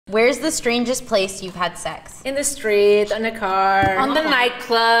Where's the strangest place you've had sex? In the street, on a car, on the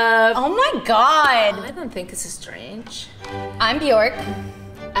nightclub. Oh my God. I don't think this is strange. I'm Bjork.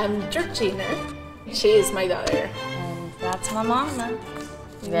 I'm Georgina. She is my daughter. And that's my mama.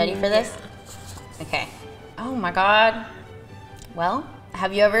 You ready for this? Okay. Oh my God. Well,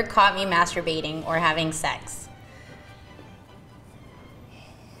 have you ever caught me masturbating or having sex?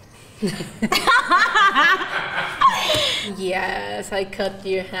 Yes, I caught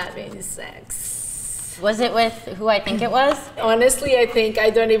you having sex. Was it with who I think it was? Honestly, I think I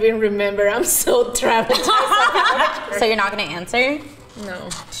don't even remember. I'm so traumatized. So you're not gonna answer? No.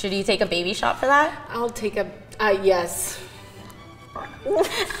 Should you take a baby shot for that? I'll take a, yes.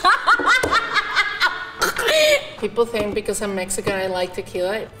 People think because I'm Mexican I like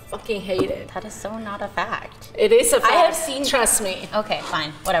tequila. I fucking hate it. That is so not a fact. It is a fact. I have seen. Trust me. Okay,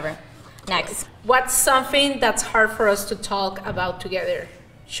 fine, whatever. Next. What's something that's hard for us to talk about together?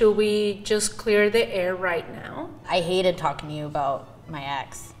 Should we just clear the air right now? I hated talking to you about my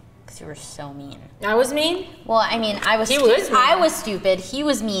ex because you were so mean. I was mean? Well, I mean, I was stupid, he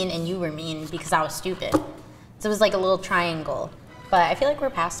was mean, and you were mean because I was stupid. So it was like a little triangle. But I feel like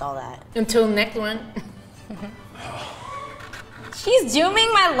we're past all that. Until next one. She's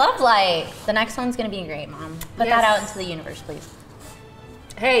dooming my love life. The next one's gonna be great, Mom. Put that out into the universe, please.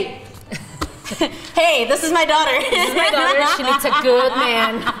 Hey. Hey, this is my daughter. This is my daughter. She needs a good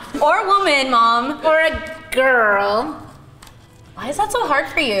man. Or woman, Mom. Or a girl. Why is that so hard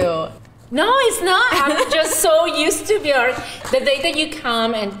for you? No, it's not. I'm just so used to Bjork. The day that you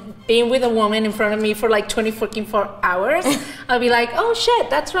come and being with a woman in front of me for like 24 hours, I'll be like, oh shit,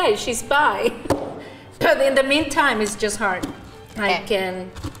 that's right, she's bi. But in the meantime, it's just hard. I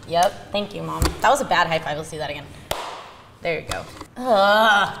can... Yep, thank you, Mom. That was a bad high five. Let's do that again. There you go.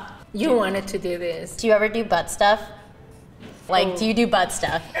 You wanted to do this. Do you ever do butt stuff? Like, do you do butt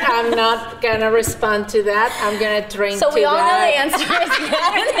stuff? I'm not gonna respond to that. I'm gonna drink so to we all that. know the answer is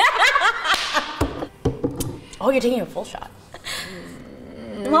yes. Oh, you're taking a full shot.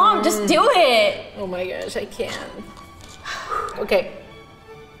 Mom, just do it. Oh my gosh, I can't. Okay.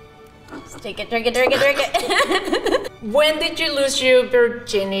 Just take it, drink it, drink it, drink it. When did you lose your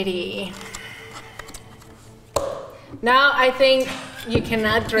virginity? Now I think you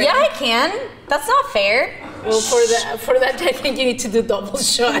cannot drink. Yeah, I can. That's not fair. Well, for that, I think you need to do double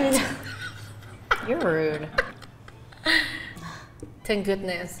shot. You're rude. Thank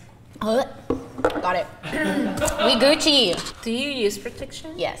goodness. Got it. We Gucci. Do you use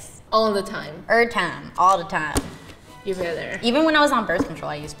protection? Yes. All the time? All the time. You better. Even when I was on birth control,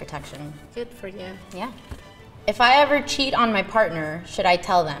 I used protection. Good for you. Yeah. If I ever cheat on my partner, should I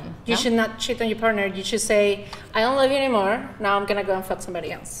tell them? You should not cheat on your partner. You should say, I don't love you anymore. Now I'm gonna go and fuck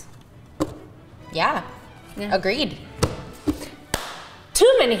somebody else. Yeah. Agreed.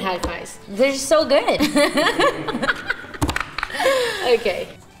 Too many high fives. They're so good. Okay.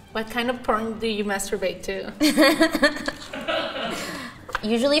 What kind of porn do you masturbate to?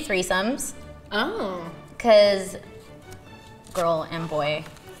 Usually threesomes. Oh. Because girl and boy.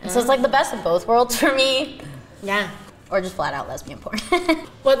 So it's like the best of both worlds for me. Yeah. Or just flat out lesbian porn.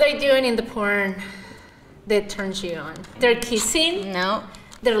 What are they doing in the porn that turns you on? They're kissing? No.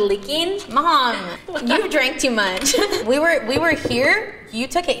 They're licking? Mom, you drank too much. We were here, you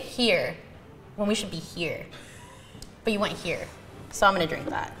took it here, when we should be here. But you went here. So I'm gonna drink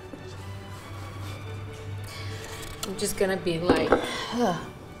that. I'm just gonna be like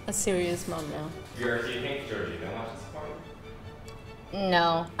a serious mom now. Do you think Georgina watches porn?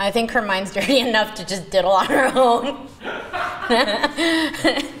 No, I think her mind's dirty enough to just diddle on her own.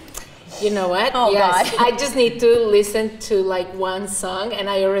 You know what? Oh, yes, God. I just need to listen to like one song and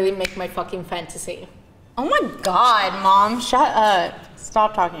I already make my fucking fantasy. Oh my God, Mom, shut up.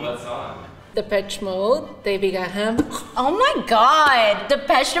 Stop talking. What song? Depeche Mode, David Graham. Oh my God,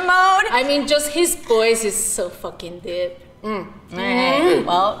 Depeche Mode? I mean, just his voice is so fucking deep. All right,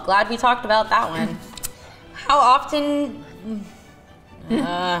 well, glad we talked about that one. How often...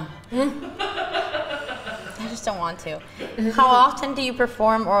 I just don't want to. How often do you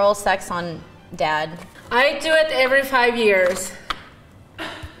perform oral sex on Dad? I do it every 5 years.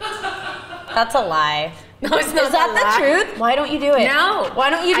 That's a lie. No, it's not. Is that the truth? Why don't you do it? No. Why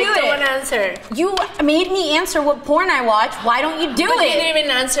don't you do it? I don't want to answer. You made me answer what porn I watch. Why don't you do But it? you didn't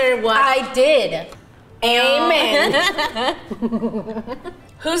even answer what. I did. Amen.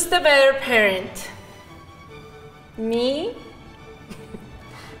 Who's the better parent? Me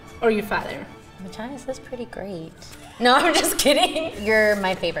or your father? Vagina is pretty great. No, I'm just kidding. You're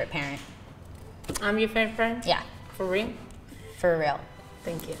my favorite parent. I'm your favorite parent? Yeah. For real? For real.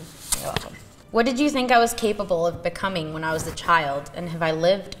 Thank you. You're welcome. What did you think I was capable of becoming when I was a child, and have I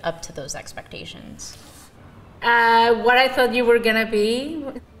lived up to those expectations? What I thought you were gonna be?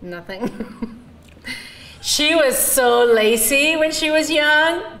 Nothing. She was so lazy when she was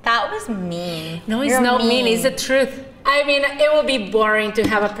young. That was mean. No, it's not mean. It's the truth. I mean, it will be boring to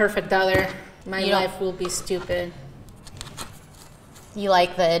have a perfect daughter. My life will be stupid. You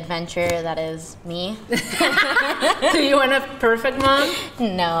like the adventure that is me? Do you want a perfect mom?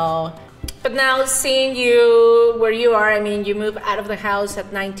 No. But now seeing you where you are, I mean, you moved out of the house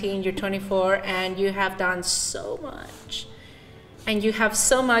at 19, you're 24, and you have done so much. And you have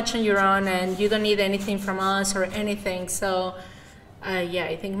so much on your own, and you don't need anything from us or anything. So, yeah,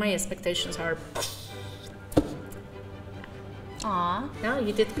 I think my expectations are... Aw. No,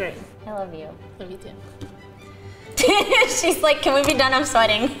 you did great. I love you. Love you too. She's like, can we be done? I'm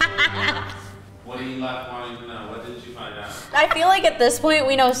sweating. What do you left wanting to know? What did you find out? I feel like at this point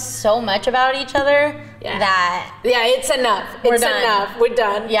we know so much about each other that it's enough. We're It's done. enough. We're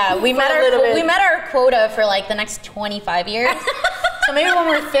done. yeah, we met a little bit. we met our quota for like the next 25 years. So maybe when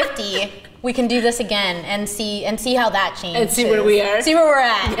we're 50, we can do this again and see how that changed. And see where we are. See where we're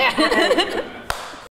at.